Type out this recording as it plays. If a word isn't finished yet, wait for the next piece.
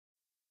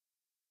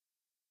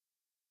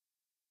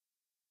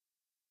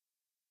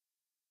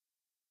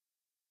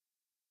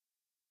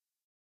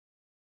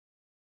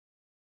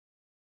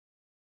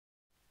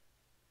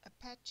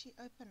Apache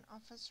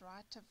OpenOffice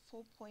Writer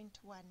 4.1,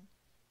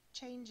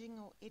 changing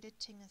or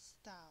editing a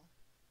style.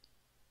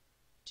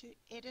 To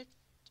edit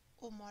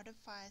or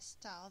modify a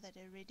style that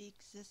already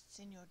exists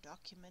in your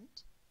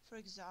document, for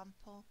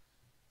example,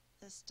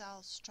 the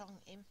style strong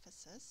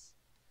emphasis,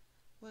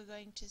 we're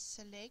going to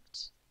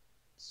select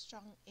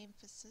strong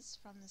emphasis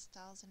from the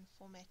Styles and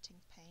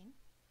Formatting pane,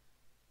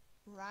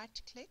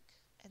 right-click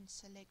and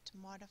select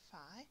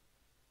Modify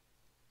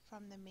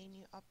from the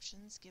menu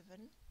options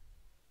given.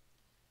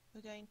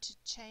 We're going to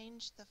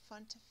change the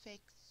font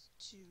effects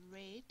to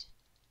red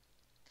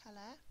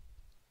color,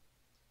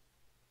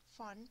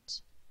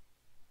 font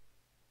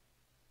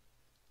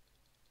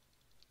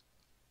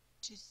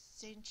to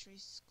Century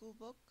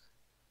Schoolbook,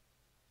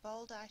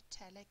 bold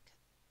italic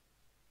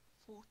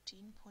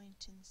 14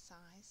 point in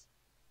size,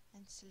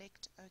 and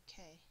select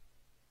OK.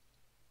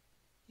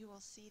 You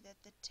will see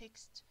that the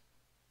text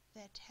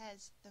that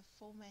has the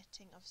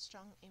formatting of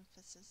strong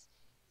emphasis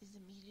is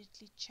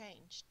immediately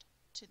changed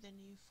to the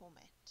new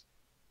format.